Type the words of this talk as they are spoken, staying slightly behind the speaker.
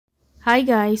Hi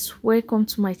guys, welcome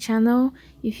to my channel.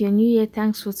 If you're new here,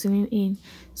 thanks for tuning in.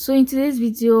 So in today's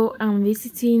video, I'm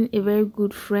visiting a very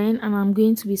good friend and I'm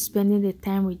going to be spending the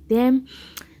time with them.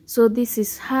 So this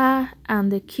is her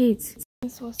and the kids.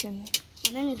 What's your name?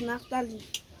 My name is Naphtali.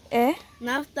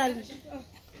 Naphtali.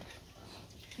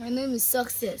 My name is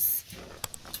Success.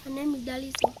 My name is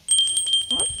Dalisa.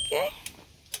 Okay.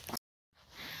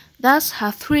 That's her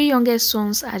three youngest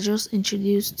sons I just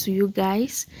introduced to you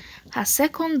guys. Her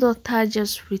second daughter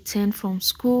just returned from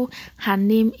school. Her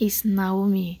name is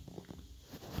Naomi.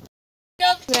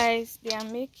 Guys, they are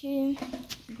making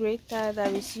grater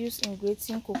that is used in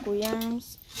grating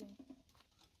cocoyams.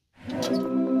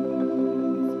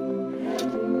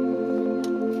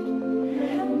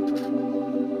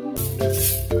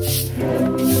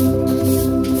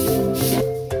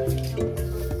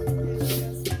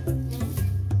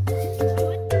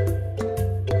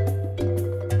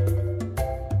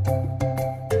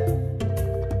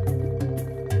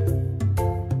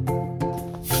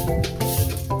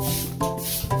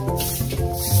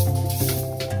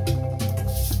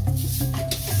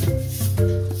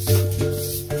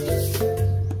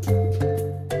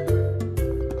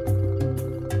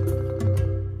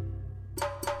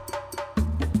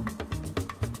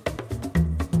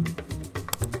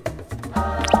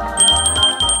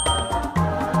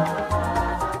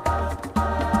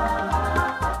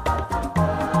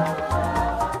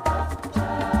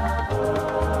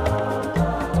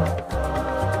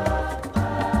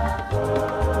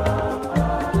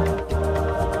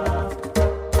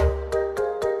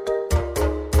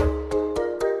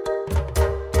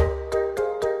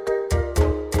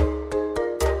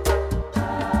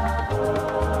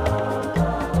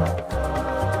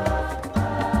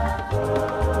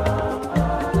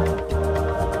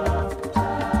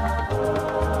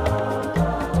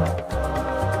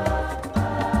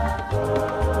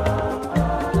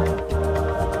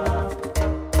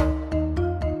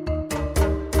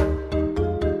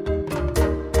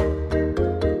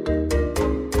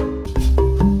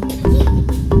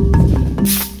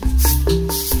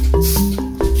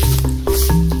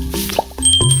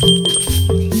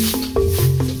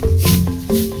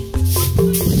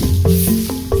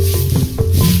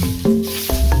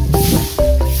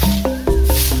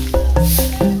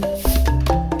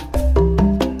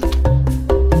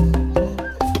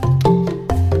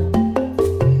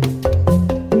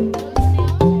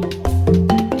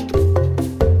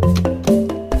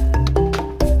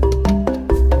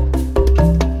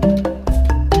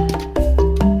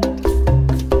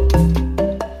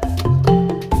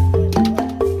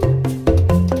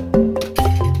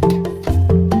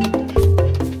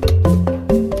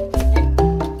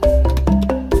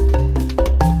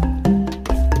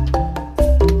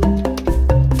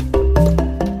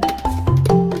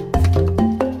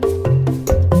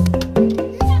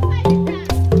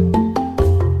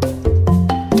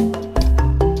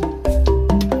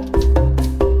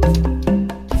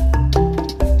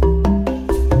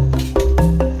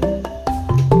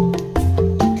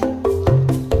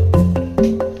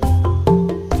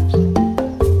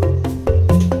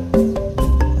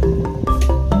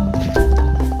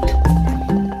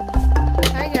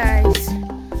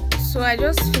 I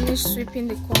just finished sweeping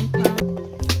the compound.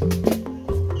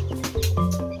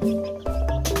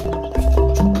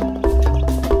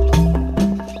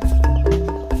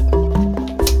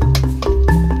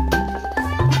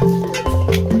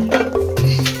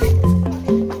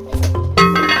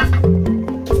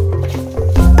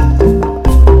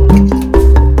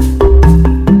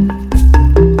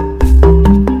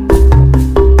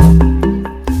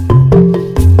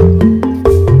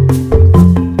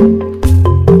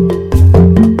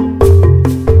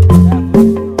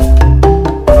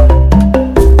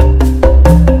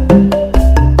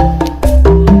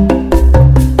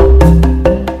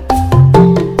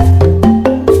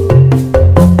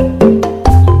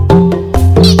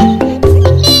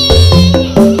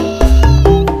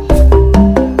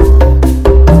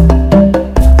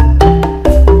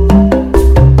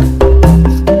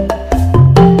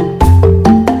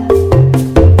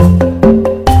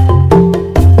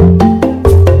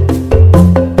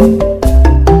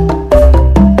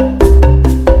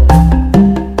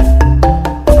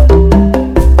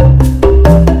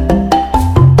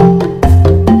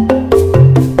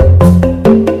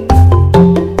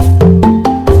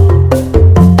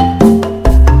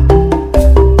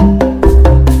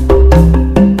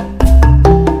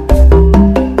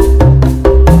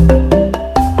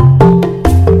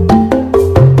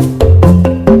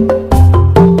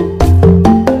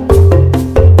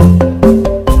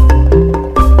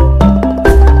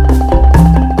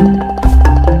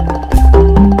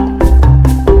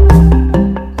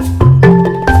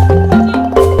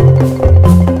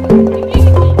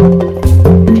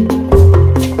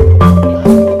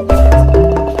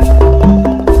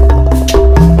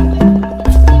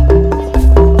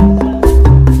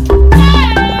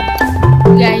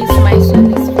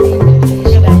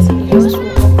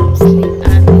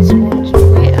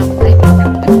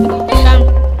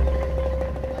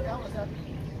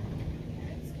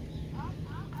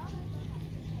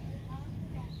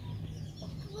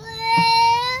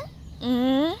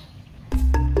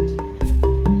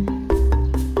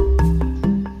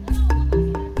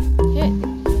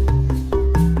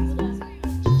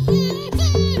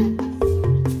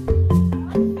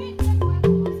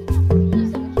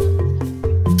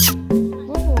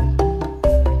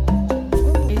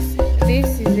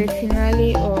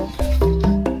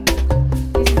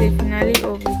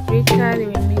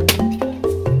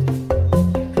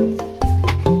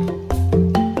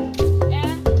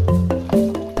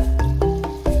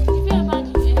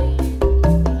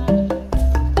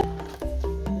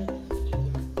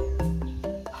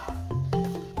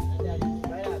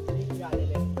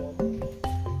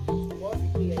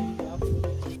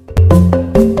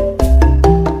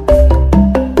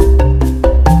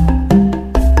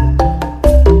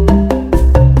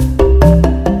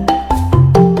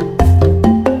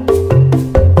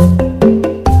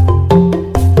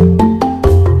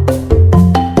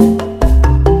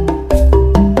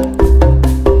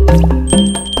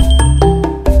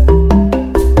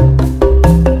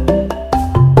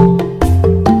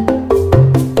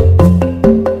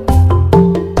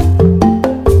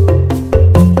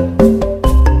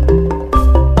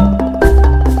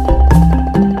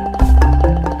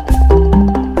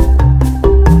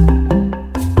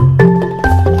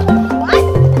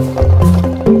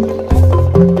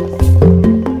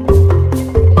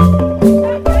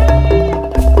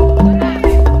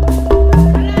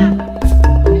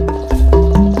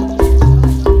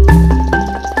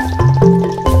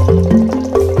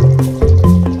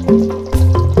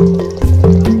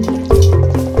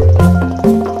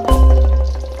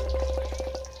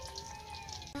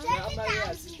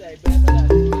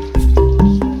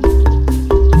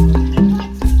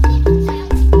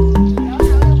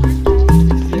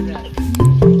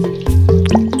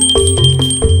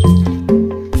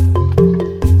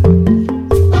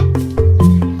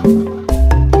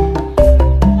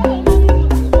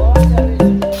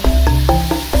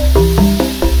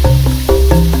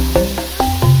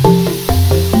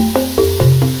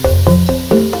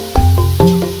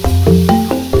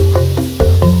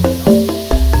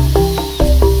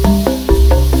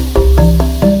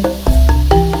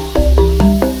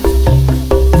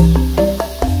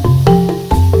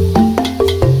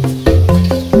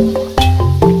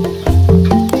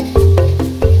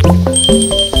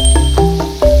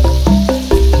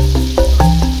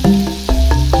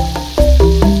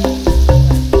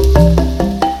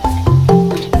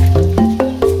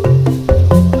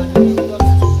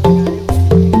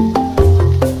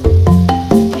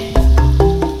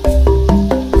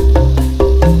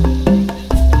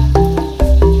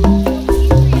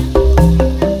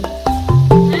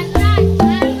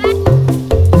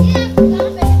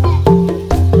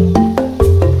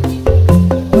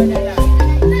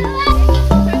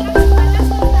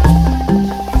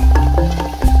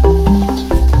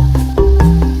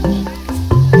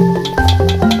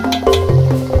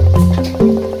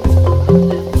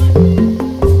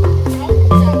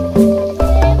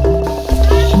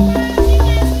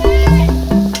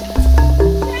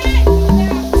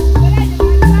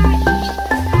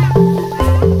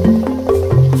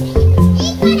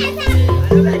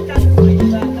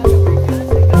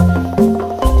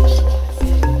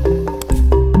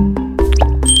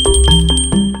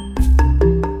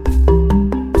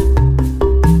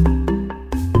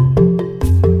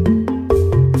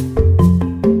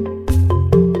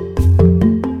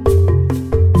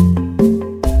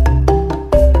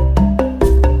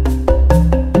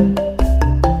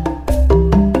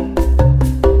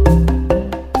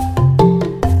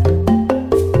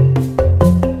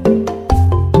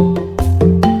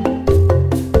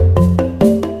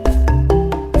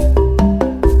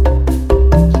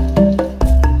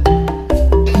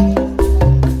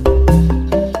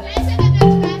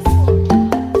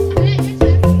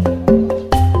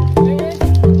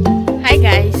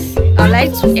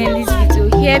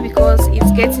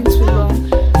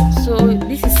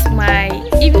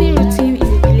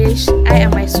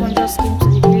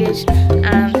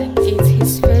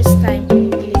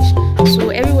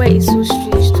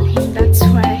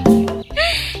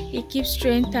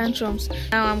 tantrums.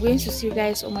 Now I'm going to see you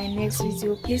guys on my next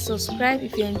video. Please subscribe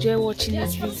if you enjoy watching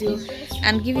this video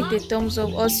and give it a thumbs up.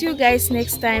 I'll see you guys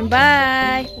next time.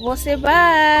 Bye. Bobo, say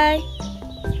bye.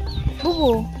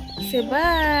 Bobo, say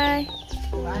bye.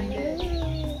 Bye.